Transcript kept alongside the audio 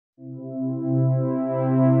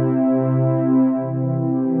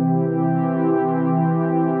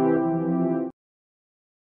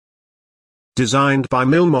Designed by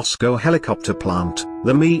Mil Moscow helicopter plant,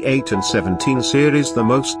 the Mi-8 and 17 series the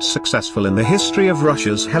most successful in the history of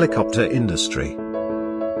Russia's helicopter industry.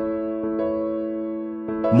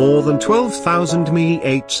 More than 12,000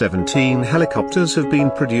 Mi-8-17 helicopters have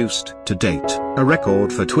been produced to date, a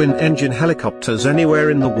record for twin-engine helicopters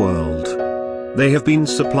anywhere in the world. They have been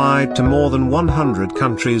supplied to more than 100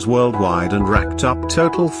 countries worldwide and racked up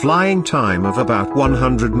total flying time of about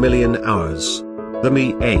 100 million hours. The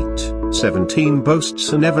Mi-8-17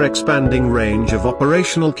 boasts an ever-expanding range of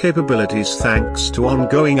operational capabilities thanks to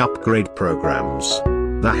ongoing upgrade programs.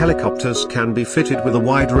 The helicopters can be fitted with a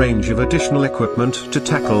wide range of additional equipment to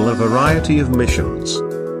tackle a variety of missions.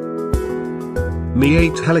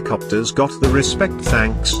 Mi-8 helicopters got the respect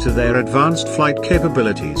thanks to their advanced flight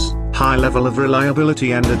capabilities, high level of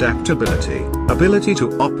reliability and adaptability, ability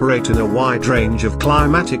to operate in a wide range of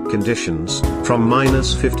climatic conditions, from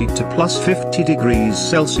 -50 to +50 degrees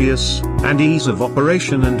Celsius, and ease of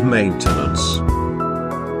operation and maintenance.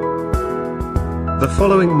 The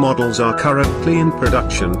following models are currently in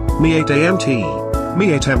production: Mi-8 AMT,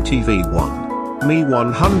 Mi-8 MTV1,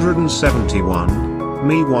 Mi-171,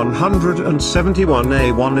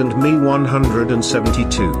 Mi-171A1 and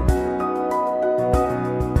Mi-172.